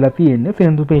වලින් හැදිලා තියෙන්නේ.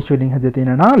 සෙන්දු පේශි වලින් හැදිලා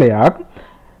තියෙන නාලයක්.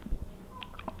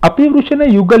 අපිවෘෂණ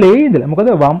යුගලයේ ඉඳලා. මොකද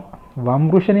වම්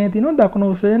වෘෂණයේ තියෙනවා, දකුණු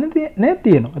වෘෂණයේ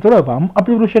තියෙනවා. ඒතකොට වම්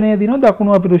අපිවෘෂණයේ තියෙනවා,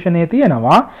 දකුණු අපිවෘෂණයේ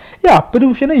තියෙනවා. ඒ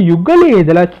අපිවෘෂණ යුගලයේ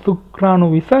ඉඳලා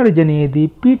ශුක්‍රාණු විසර්ජනයේදී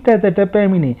පිටතට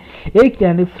පැමිණේ. ඒ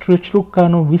කියන්නේ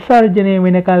ශුක්‍රාණු විසර්ජනය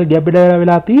වෙනකල් ගැබඩ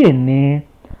වෙලා තියෙන්නේ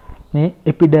මේ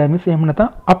එපිඩර්මිස් එහෙම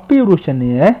නැත්නම්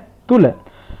අපිවෘෂණය තුල.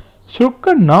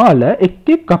 ශුක්ක නාල එක්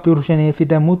එක් අපිවෘෂණයේ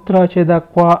සිට මුත්‍රාශය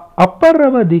දක්වා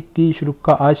අපරව දික්කී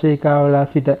ශුක්ක ආශයකාවල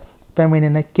සිට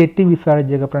පැමිණෙන කෙටි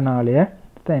විසර්ජක ප්‍රනාලය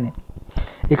තැනේ.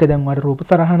 ඒක දැන් වල රූප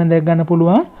සරහන දැක් ගන්න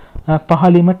පුළුවන්.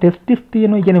 පහළින්ම ටෙස්ටිස්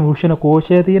තියෙනවා. ඒ කියන්නේ වෘෂණ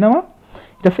කෝෂය තියෙනවා.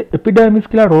 ඊට පස්සේ එපිඩර්මිස්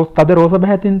කියලා තද රෝස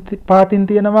බහැතින් පාටින්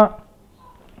තියෙනවා.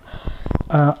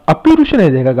 අපිවෘෂණය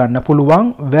දෙක ගන්න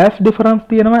පුළුවන්. වෑස් ඩිෆරන්ස්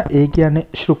තියෙනවා. ඒ කියන්නේ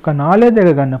ශුක්ක නාලය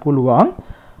දෙක ගන්න පුළුවන්.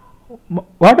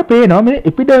 වාට පේනවා මේ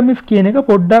එපිඩර්මිස් කියන එක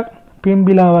පොඩ්ඩක්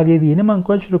පිම්බිලා වගේ තියෙන. මං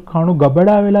කියව ශුක්කාණු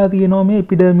ගබඩා වෙලා තියෙනවා. මේ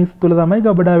එපිඩර්මිස් තුල තමයි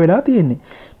ගබඩා වෙලා තියෙන්නේ.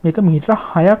 මේක මීටර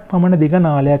 6ක් පමණ දිග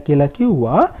නාලයක් කියලා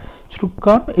කිව්වා.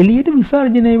 ශුක්කාණු එළියට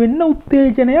විසර්ජනය වෙන්න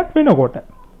උත්තේජනයක් වෙනකොට.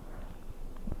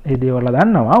 ඒ දේවල්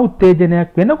දන්නවා.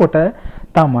 උත්තේජනයක් වෙනකොට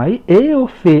තමයි ඒ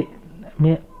ඔස්සේ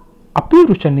මේ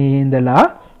අපිවෘෂණයේ ඉඳලා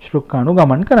ශුක්කාණු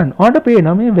ගමන් කරන්නේ. ඔයාලට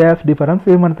පේනවා මේ වෑස් ඩිෆරන්ස්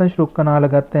එහෙම නැත්නම් ශුක්කනාල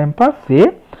ගත්තයන් පස්සේ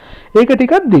ඒක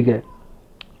ටිකක් දිග.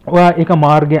 ඔයා ඒක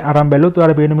මාර්ගය අරන් බැලුවොත්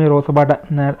ඔයාලට පේන මේ රෝස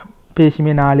බඩ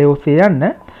පේශිමේ නාලය ඔස්සේ යන්න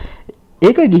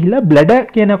ඒක ගිහිල්ලා බ්ලැඩර්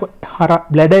කියන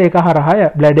බ්ලැඩර් එක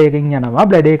හරහා බ්ලැඩර් එකෙන් යනවා.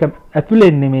 බ්ලැඩර් එක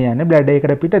ඇතුලෙන් නෙමෙයි යන්නේ. බ්ලැඩර්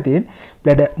එකට පිටතින්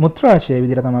බ්ලැඩර් මුත්‍රාශය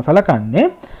විදිහට තමයි සලකන්නේ.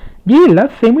 ගිහිල්ලා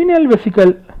සෙමිනල්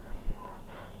වෙසිකල්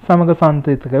සමග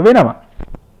සංතතික වෙනවා.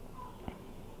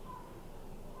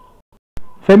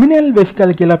 සෙමිනල්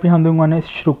වෙසිකල් කියලා අපි හඳුන්වන්නේ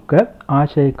ශෘක්ක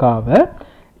ආශයකාව.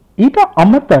 ඊට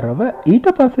අමතරව ඊට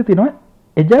පස්සේ තියෙනවා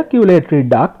එජැකියුලේටරි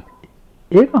ඩක්ට්.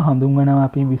 ඒක හඳුන්වනවා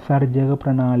අපි විසර්ජක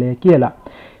ප්‍රනාලය කියලා.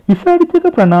 විසර්ජක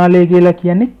ප්‍රනාලය කියලා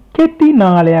කියන්නේ කෙටි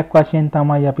නාලයක් වශයෙන්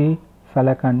තමයි අපි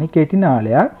සලකන්නේ. කෙටි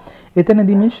නාලයක්.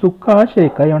 එතනදී මේ ශෘක්ක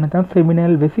ආශයකය එහෙම නැත්නම්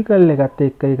සෙමිනල් වෙසිකල් එකත්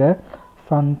එක්ක එක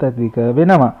සංතතික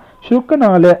වෙනවා. ශෘක්ක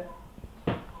නාලය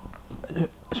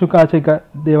ශුකාචික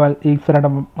දේවල් ඉස්සරහට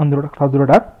අඳුරට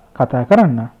කවුරුරටත් කතා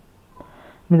කරන්න.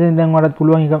 මෙතෙන් දැන් වඩාත්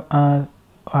පුළුවන් එක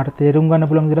ආට තේරුම් ගන්න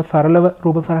පුළුවන් විදිහට සරලව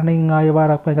රූප සරණකින් ආය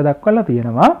වාරක් එක දක්වලා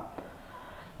තියෙනවා.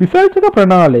 විසර්ජක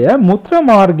ප්‍රනාලය මුත්‍ර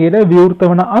මාර්ගයේ විවෘත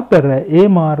වන අතර ඒ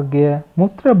මාර්ගය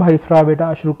මුත්‍ර බහිස්රාවයට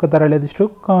අශෘක්කතරලදී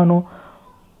ශෘක්කාණු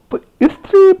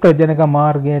ස්ත්‍රී ප්‍රජනක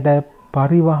මාර්ගයට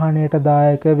පරිවහණයට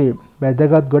දායක වේ.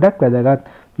 වැදගත් ගොඩක් වැදගත්.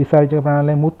 විසර්ජක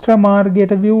ප්‍රනාලයේ මුත්‍ර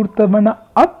මාර්ගයට විවෘත වන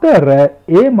අතර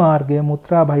ඒ මාර්ගය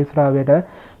මුත්‍රා බහිස්රාවයට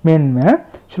මෙන්ම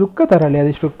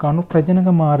ශෘක්කතරලදී ශෘක්කාණු ප්‍රජනක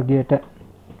මාර්ගයට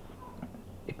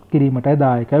කිරීමට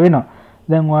දායක වෙනවා.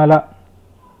 දැන් ඔයාලා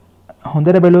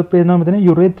හොඳට බැලුවොත් පේනවා මෙතන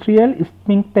යුරේත්‍රියල්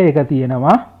ස්ෆින්ක්ටර් එක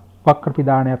තියෙනවා. වක්‍ර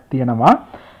පිදානයක් තියෙනවා.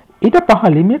 ඊට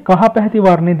පහළින් මේ කහ පැහැති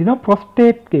වර්ණයේ දින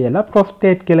ප්‍රොස්ටේට් කියලා.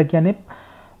 ප්‍රොස්ටේට් කියලා කියන්නේ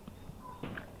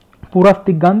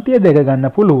පුරස්ති ගන්තිය දෙක ගන්න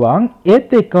පුළුවන්.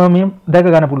 ඒත් එක්කම මේ දෙක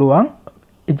ගන්න පුළුවන්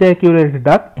එජැකියුලේටරි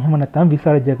ඩක්ට් එහෙම නැත්නම්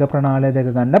විසර්ජක ප්‍රනාලය දෙක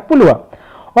ගන්න පුළුවන්.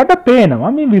 ඔයාලට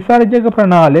පේනවා මේ විසර්ජක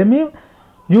ප්‍රනාලය මේ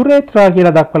යුරේත්‍රා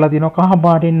කියලා දක්වලා තියෙනවා කහ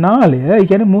පාටින් නාලය. ඒ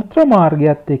කියන්නේ මුත්‍ර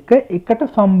මාර්ගයත් එක්ක එකට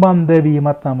සම්බන්ධ වීම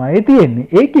තමයි තියෙන්නේ.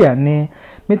 ඒ කියන්නේ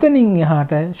මෙතනින්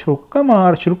එහාට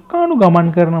ශෘක්කාණු ගමන්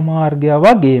කරන මාර්ගය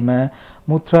වගේම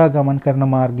මුත්‍රා ගමන් කරන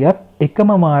මාර්ගයත්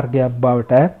එකම මාර්ගයක්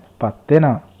බවට පත්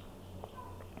වෙනවා.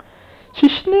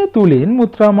 ශිශ්නය තුලින්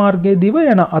මුත්‍රා මාර්ගයේ දිව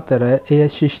යන අතර එය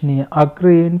ශිශ්නීය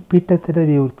අග්‍රයෙන් පිටතට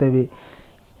විවෘත වේ.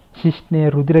 ශිශ්නයේ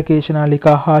රුධිර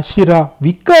කේශනාලිකා හා ශිරා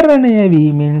විකරණය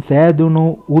වීමෙන් සෑදුණු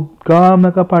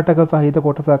උද්ගාමක පටක සහිත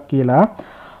කොටසක් කියලා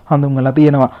හඳුන්වලා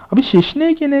තියෙනවා. අපි ශිශ්නය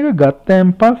කියන එක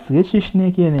ගත්තයින් පස්සේ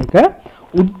ශිශ්නය කියන එක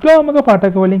උද්ගාමක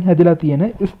පටක වලින් හැදිලා තියෙන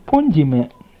ස්පොන්ජිමය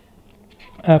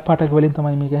පටක වලින්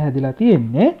තමයි මේක හැදිලා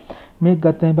තියෙන්නේ. මේක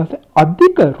ගත්තයින් පස්සේ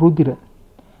අධික රුධිර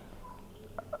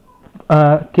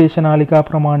කේශනාලිකා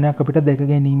ප්‍රමාණයක් අපිට දැක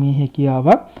ගැනීමේ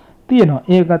හැකියාවක් තියෙනවා.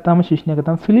 ඒක ගත්තාම ශිශ්නයක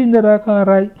තමයි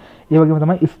සිලින්ඩරාකාරයි. ඒ වගේම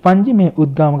තමයි ස්පන්ජි මේ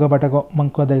උද්ගාමක පටක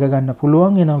මං කව දැක ගන්න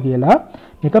පුළුවන් වෙනවා කියලා.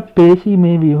 මේක පේශී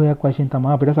මේ ව්‍යුහයක් වශයෙන්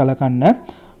තමයි අපිට සලකන්න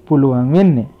පුළුවන්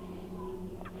වෙන්නේ.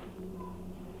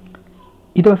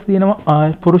 ඊට පස්සේ තියෙනවා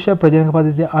පුරුෂ ප්‍රජනක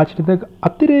පද්ධතිය ආශ්‍රිත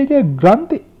අතිරේක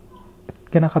ග්‍රන්ථි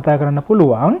ගැන කතා කරන්න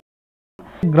පුළුවන්.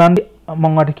 ග්‍රන්ථි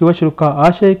මම වට කිව්ව ශෘක්ක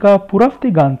ආශයකා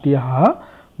පුරස්ති ග්‍රන්ථිය හා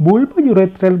බුල්බ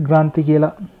යුරෙත්‍රල් ග්‍රන්ථි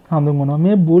කියලා හඳුන්වනවා.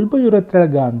 මේ බුල්බ යුරෙත්‍රල්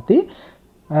ග්‍රන්ථි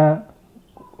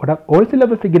ගොඩක් ඕල්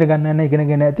සිලබස් ඉගෙන ගන්න යන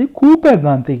ඉගෙනගෙන ඇති කූපර්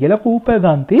ග්‍රන්ථි කියලා. කූපර්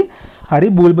ග්‍රන්ථි හරි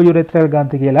බුල්බ යුරෙත්‍රල්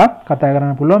ග්‍රන්ථි කියලා කතා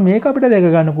කරන්න පුළුවන්. මේක අපිට දැක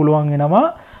ගන්න පුළුවන් වෙනවා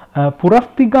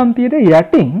පුරස්ති ග්‍රන්ථියට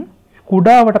යටින්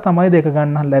කුඩාවට තමයි දැක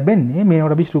ගන්න ලැබෙන්නේ.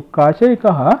 මේකට අපි ශෘක්කාශයක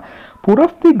හා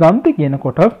පුරස්ති ග්‍රන්ථි කියන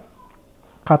කොටස්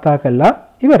කතා කරලා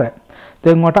ඉවරයි.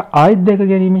 දැන් ඔයාලට ආයෙත් දැක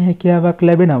ගැනීමේ හැකියාවක්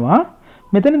ලැබෙනවා.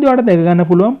 මෙතනදී ඔයාලට දැක ගන්න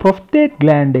පුළුවන් ප්‍රොස්ටේට්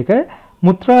ග්ලෑන්ඩ් එක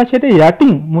මුත්‍රාශයට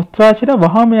යටින් මුත්‍රාශයට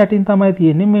වහාම යටින් තමයි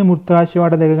තියෙන්නේ. මේ මුත්‍රාශය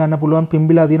වලට දැක ගන්න පුළුවන්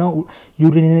පිම්බිලා තියෙන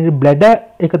යුරිනරි බ්ලැඩර්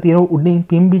එක තියෙන උඩින්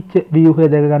පිම්බිච්ච ව්‍යුහය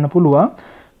දැක ගන්න පුළුවන්.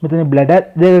 මෙතන බ්ලැඩර්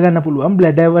දැක ගන්න පුළුවන්.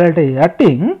 බ්ලැඩර් වලට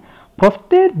යටින්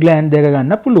ප්‍රොස්ටේට් ග්ලෑන්ඩ් දැක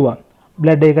ගන්න පුළුවන්.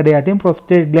 බ්ලැඩර් එකට යටින්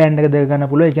ප්‍රොස්ටේට් ග්ලෑන්ඩ් එක දැක ගන්න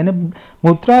පුළුවන්. ඒ කියන්නේ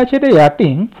මුත්‍රාශයට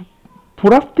යටින්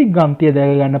පුරස්ති ග්‍රන්ථිය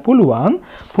දැක ගන්න පුළුවන්.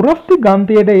 පුරස්ති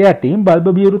ග්‍රන්ථියට යටින්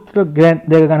බල්බ බියුරුත්‍ර ග්ලෑන්ඩ්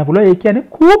දැක ගන්න පුළුවන්. ඒ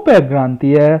කියන්නේ කූපර්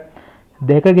ග්‍රන්ථිය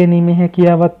දැක ගැනීමේ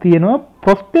හැකියාවක් තියෙනවා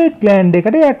ප්‍රොස්ටේට් ග්ලෑන්ඩ්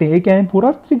එකට යටින්. ඒ කියන්නේ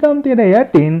පුරස්ති ග්‍රන්ථියට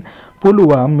යටින්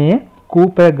පුළුවන් මේ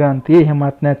කූපර් ග්‍රන්ථිය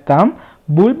එහෙමත් නැත්නම්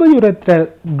බුල්බ යුරෙත්‍රල්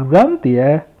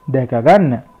ග්‍රන්ථිය දැක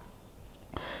ගන්න.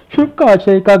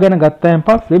 ශෘක්කාශයක ගැන ගත්තයින්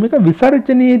පස්සේ මේක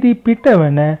විසර්ජනයේදී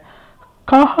පිටවන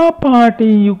කහ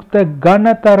පාටින් යුක්ත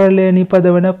ඝනතරලය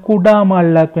නිපදවන කුඩා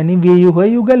මල්ලක් වැනි ව්‍යුහ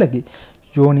යුගලකි.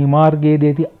 යෝනි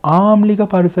මාර්ගයේදී ආම්ලික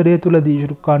පරිසරය තුලදී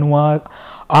ශෘක්කාණු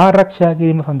ආරක්ෂා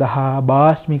කිරීම සඳහා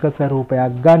බාෂ්මික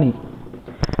ස්වරූපයක් ගනී.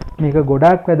 මේක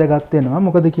ගොඩාක් වැදගත් වෙනවා.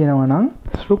 මොකද කියනවා නම්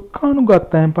ශෘක්කාණු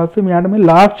ගත්තයින් පස්සේ මෙයාට මේ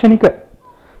ලාක්ෂණික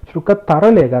ශෘක්ක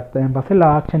තරලය ගත්තයින් පස්සේ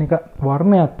ලාක්ෂණික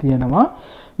වර්ණයක් තියෙනවා.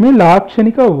 මේ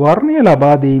ලාක්ෂණික වර්ණය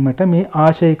ලබා දීමට මේ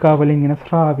ආශයිකා වලින් එන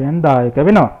ස්‍රාවයන් දායක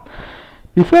වෙනවා.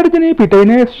 විසර්ජනයේ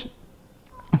පිටේන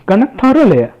ඝන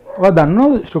තරලය ඔය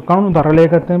දන්නව ශුක්‍රාණු තරලය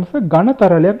ගත්තම ඝන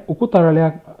තරලයක් උකු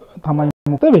තරලයක් තමයි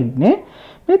මුත වෙන්නේ.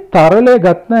 මේ තරලය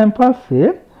ගත්තාන් පස්සේ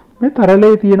මේ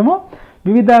තරලයේ තියෙනවා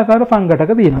විවිධාකාර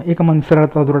සංඝටක තියෙනවා. ඒක මම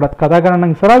ඉස්සරහට තවදුරටත් කතා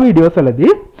කරන්නම් ඉස්සරහ වීඩියෝස්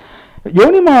වලදී.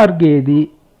 යෝනි මාර්ගයේදී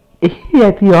එහි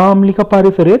ඇති ආම්ලික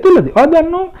පරිසරය තුලදී ඔය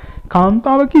දන්නව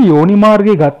කාන්තාවක යෝනි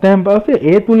මාර්ගය ගත්තාන් පස්සේ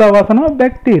ඒ තුල අවසන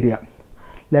බැක්ටීරියා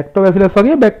ලැක්ටෝබැසිලස්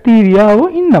වගේ බැක්ටීරියාවෝ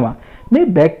ඉන්නවා. මේ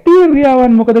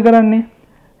බැක්ටීරියාවන් මොකද කරන්නේ?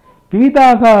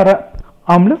 විවිධාකාර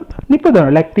අම්ල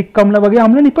නිපදවන ලැක්ටික් අම්ල වගේ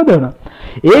අම්ල නිපදවන.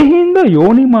 ඒ හින්දා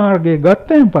යෝනි මාර්ගය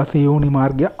ගත්තන් පස්සේ යෝනි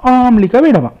මාර්ගය ආම්ලික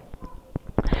වෙනවා.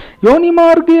 යෝනි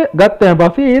මාර්ගය ගත්තන්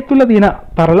පස්සේ ඒ තුල තියෙන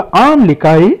තරල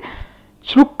ආම්ලිකයි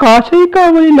ශුක්කාශයිකා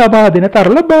වලින් ලබා දෙන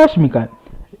තරල බාෂ්මිකයි.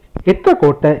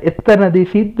 එතකොට එතනදී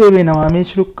සිද්ධ වෙනවා මේ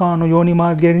ශුක්කාණු යෝනි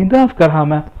මාර්ගය නිදහස්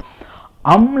කරාම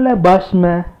අම්ල බෂ්ම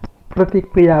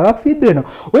ප්‍රතික්‍රියාවක් සිද්ධ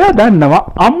වෙනවා. ඔයා දන්නවා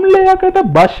අම්ලයකට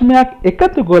බෂ්මයක්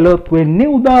එකතු කළොත් වෙන්නේ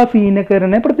උදාසීන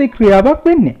කරන ප්‍රතික්‍රියාවක්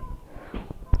වෙන්නේ.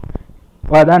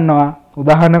 ඔයා දන්නවා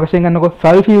උදාහරණ වශයෙන් ගන්නකො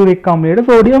සල්ෆියුරික් අම්ලයට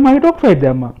සෝඩියම් හයිඩ්‍රොක්සයිඩ්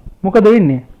දැම්මා. මොකද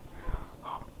වෙන්නේ?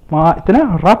 එතන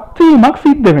රත් වීමක්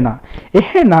සිද්ධ වෙනවා.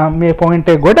 එහෙනම් මේ පොයින්ට්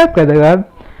එක ගොඩක් වැදගත්.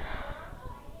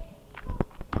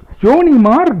 යෝනි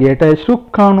මාර්ගයට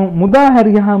ශුක්‍රාණු මුදා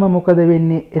හැරියාම මොකද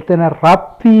වෙන්නේ? එතන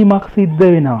රත් වීමක් සිද්ධ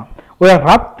වෙනවා. ඔය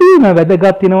රත් වීම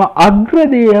වැදගත් වෙනවා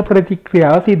අග්‍රදේහ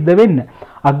ප්‍රතික්‍රියාව සිද්ධ වෙන්න.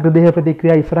 අග්‍රදේහ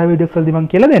ප්‍රතික්‍රියාව ඉස්සරහ වීඩියෝස් වලදී මම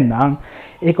කියලා දෙන්නම්.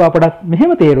 ඒක අපට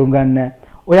මෙහෙම තේරුම් ගන්න.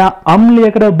 ඔයා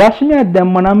අම්ලයකට බෂ්මයක්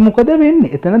දැම්ම නම් මොකද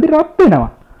වෙන්නේ? එතනදී රත් වෙනවා.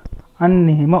 අන්න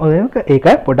එහෙම ඒක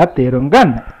පොඩක් තේරුම්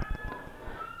ගන්න.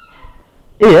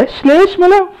 එය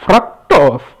ශ්ලේෂ්මල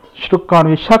ෆ්‍රක්ටෝස්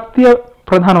ශුක්‍රාණුවේ ශක්තිය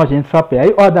ප්‍රධාන වශයෙන්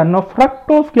සපයයි. ඔයා දන්නවා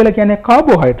ෆ්‍රක්ටෝස් කියලා කියන්නේ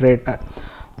කාබෝහයිඩ්‍රේට්.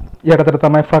 යකට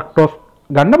තමයි ෆ්‍රක්ටෝස්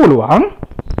ගන්න පුළුවන්.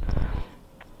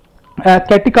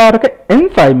 කැටිකාරක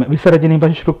එන්සයිම් විසර්ජනීය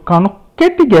පශු ශුක්‍රාණු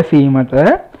කෙටි ගැසීමට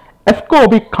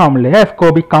ඇස්කෝබික්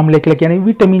ආම්ලය කියලා කියන්නේ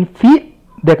විටමින් C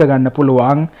දෙක ගන්න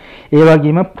පුළුවන්. ඒ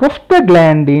වගේම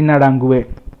ප්‍රොස්ටාග්ලැන්ඩින් අඩංගු වේ.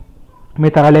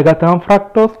 මේ තරලය ගත්තම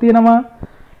ෆ්‍රක්ටෝස් තියෙනවා.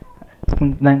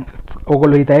 දැන්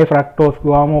ඔයගොල්ලෝ හිතයි ෆ්‍රක්ටෝස්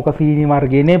ගාම ඕක සීනි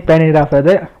වර්ගයේනේ පැණි රසද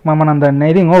මම නම් දන්නේ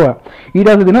නැහැ. ඉතින් ඕවා ඊට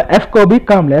පස්සේ දෙනවා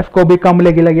ඇස්කෝබික් ආම්ලය. ඇස්කෝබික්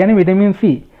ආම්ලය කියලා කියන්නේ විටමින් C.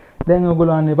 දැන්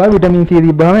ඔයගොල්ලෝ අහන්න එපා විටමින් C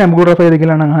තිබ්බම ඇඹුල් රසයද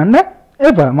කියලා නම් අහන්න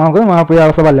එපා. මොකද මම අපේ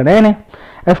අවශ්‍ය බලලා නැහැනේ.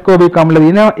 ඇස්කෝබික් ආම්ල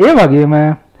දිනවා. ඒ වගේම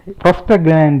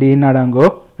ප්‍රොස්ටාග්ලැන්ඩින් අඩංගු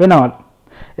වෙනවා.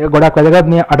 ඒ ගොඩක් වැදගත්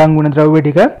මේ අඩංගු වෙන ද්‍රව්‍ය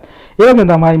ටික. ඒ වගේම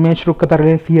තමයි මේ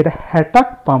ශුක්‍රතරලයේ 60%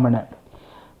 පමණ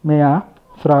මෙයා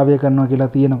ස්‍රාවය කරනවා කියලා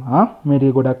තියෙනවා. මේ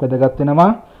ටික ගොඩක් වැදගත්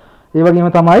වෙනවා. ඒ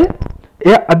වගේම තමයි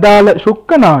එය අදාළ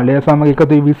ශුක්‍රනාලය සමග එකතු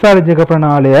වී විසර්ජක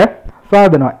ප්‍රණාලය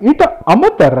සාදනවා. ඊට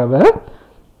අමතරව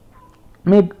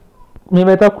මේ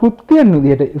වෙත කෘත්‍යයන්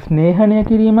විදිහට ස්නේහණය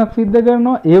කිරීමක් සිද්ධ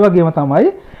කරනවා. ඒ වගේම තමයි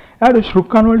යාට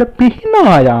ශුක්‍රාණු වලට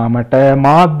පිහිනා යාමට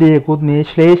මාධ්‍යයකුත් මේ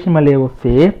ශ්ලේෂ්මලයේ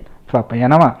ඔස්සේ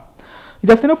සපයනවා.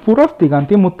 ඊට පස්සේ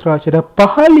පුරස්තිගන්ති මුත්‍රාශය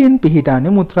පහළින්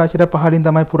පිහිටන්නේ. මුත්‍රාශය පහළින්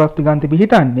තමයි පුරස්තිගන්ති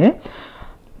පිහිටන්නේ.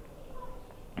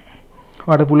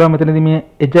 ඔයාලට පුළුවන් මෙතනදී මේ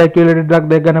එජැකියුලේටඩ් ඩ්‍රග්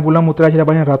දැක ගන්න පුළුවන් මුත්‍රාශය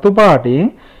පහළින් රතු පාටින්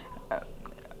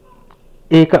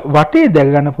ඒක වටේ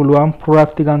දැක ගන්න පුළුවන්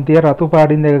පුරස්තිගන්තිය රතු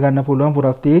පාටින් දැක ගන්න පුළුවන්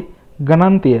පුරස්ති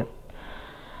ගණන්තිය.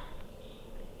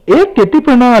 ඒ කෙටි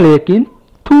ප්‍රණාලයකින්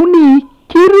තුනී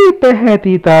කිරි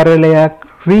පැහැති තරලයක්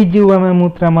ඍජුවම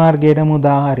මුත්‍ර මාර්ගයට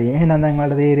මුදා හරිය. එහෙනම් දැන්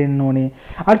වලට තේරෙන්න ඕනේ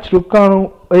අර ශුක්‍රාණු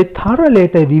ඒ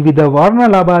තරලයට විවිධ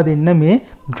වර්ණ ලබා දෙන්න මේ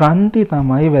ග්‍රන්ථි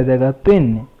තමයි වැදගත්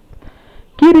වෙන්නේ.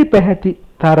 කිරි පැහැති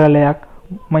තරලයක්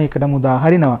මේකට මුදා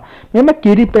හරිනවා. මෙම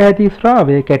කිරි පැහැති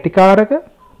ස්‍රාවය කැටිකාරක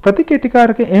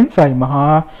ප්‍රතිකැටිකාරක එන්සයිම්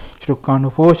හා ශුක්‍රාණු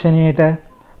පෝෂණයට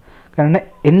කරන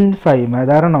එන්සයිම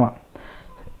දරනවා.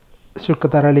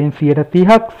 ශුක්‍රතරලයෙන්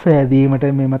 30% සෑදීමට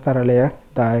මෙම තරලය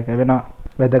දායක වෙනවා.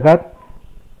 වැදගත්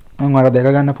මම දෙක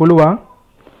ගන්න පුළුවන්.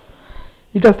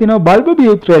 ඊට පස්සේ තියෙනවා බල්බ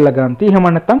බියුට්‍රේල ග්‍රන්ථි. එහෙම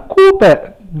නැත්නම් කූප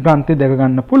ග්‍රන්ථි දෙක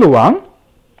ගන්න පුළුවන්.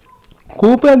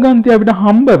 කූප ග්‍රන්ථිය අපිට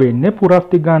හම්බ වෙන්නේ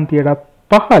පුරස්ති ග්‍රන්ථියට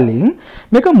පහළින්.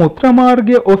 මේක මුත්‍ර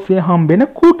මාර්ගයේ ඔස්සේ හම්බෙන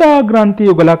කුඩා ග්‍රන්ථි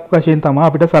යුගලක් වශයෙන් තමයි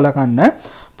අපිට සලකන්න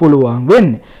පුළුවන්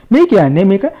වෙන්නේ. මේ කියන්නේ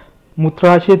මේක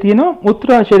මුත්‍රාශය තියෙනවා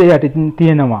මුත්‍රාශය යටින්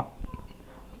තියෙනවා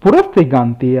පුරස්ති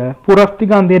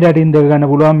ග්‍රන්ථියට යටින් දෙක ගන්න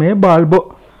පුළුවන් මේ බල්බ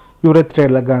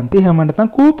යුරෙත්‍රේල ග්‍රන්ථි. එහෙම නැත්නම්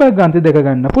කූප ග්‍රන්ථි දෙක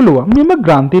ගන්න පුළුවන්. මෙම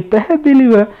ග්‍රන්ථි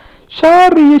පැහැදිලිව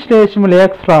ශාරීය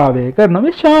ශ්ලේෂ්මලයක් ස්‍රාවය කරනවා.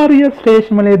 මේ ශාරීය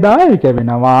ශ්ලේෂ්මලය දායක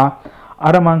වෙනවා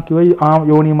අර මං කිව්ව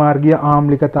යෝනි මාර්ගීය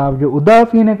ආම්ලිකතාවය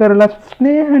උදාසීන කරලා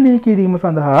ස්නේහණය කිරීම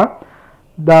සඳහා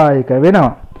දායක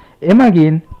වෙනවා.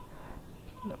 එමගින්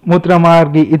මුත්‍ර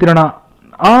මාර්ගී ඉදිරණ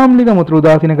ආම්ලික මුත්‍ර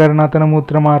උදාසීන කරන අතර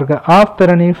මුත්‍ර මාර්ග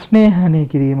ආස්තරණයේ ස්නේහණය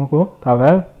කිරීමකෝ තව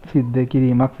සිද්ධ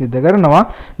කිරීමක් සිද්ධ කරනවා.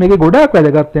 මේකේ ගොඩාක්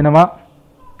වැදගත් වෙනවා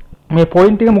මේ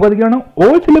පොයින්ට් එක මොකද කියනවා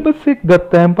ඕල් සිලබස් එක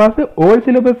ගත්තාන් පස්සේ ඕල්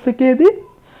සිලබස් එකේදී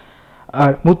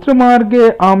මුත්‍ර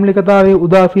මාර්ගයේ ආම්ලිකතාවයේ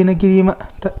උදාසීන කිරීම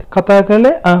කතා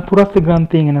කළේ පුරස්ත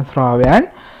ග්‍රන්ථියෙන් එන ස්‍රාවයන්.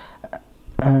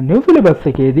 නිව් සිලබස්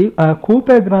එකේදී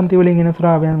කූපය ග්‍රන්ථි වලින් එන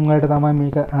ස්‍රාවයන් වලට තමයි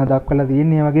මේක දක්වලා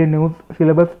තියෙන්නේ. ඒ වගේ නිව්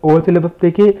සිලබස් ඕල් සිලබස්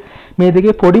එකේ මේ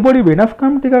දෙකේ පොඩි පොඩි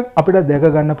වෙනස්කම් ටිකක් අපිට දැක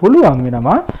ගන්න පුළුවන්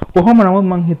වෙනවා. කොහොම නමුත්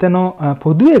මම හිතනවා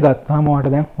පොදුවේ ගත්තාම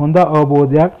ඔයාලට දැන් හොඳ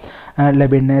අවබෝධයක්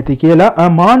ලැබෙන්න ඇති කියලා.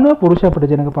 මානව පුරුෂ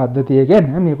ප්‍රජනක පද්ධතිය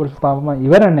ගැන මේ ප්‍රස්තාවම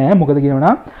ඉවර නෑ. මොකද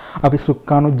කියනවා අපි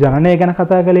ශුක්‍රාණු ජනනය ගැන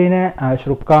කතා කළේ නෑ.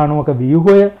 ශුක්‍රාණුක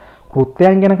ව්‍යුහය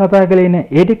කෘත්‍යයන් ගැන කතා කළේ නෑ.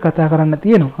 ඒ ටික කතා කරන්න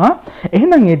තියෙනවා.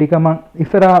 එහෙනම් ඒ ටික මම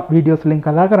ඉස්සරහා වීඩියෝස් වලින්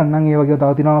කතා කරන්නම්. ඒ වගේ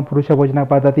තව තියෙනවා පුරුෂ ප්‍රජනක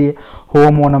පද්ධතියේ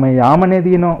හෝමෝනමය යාමනය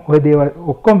තියෙනවා. ඔය දේවල්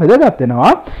ඔක්කොම වැදගත්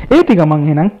වෙනවා. ඒ ටික මම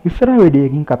එහෙනම් ඉස්සරහා වීඩියෝ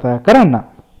එකකින් කතා කරන්නම්.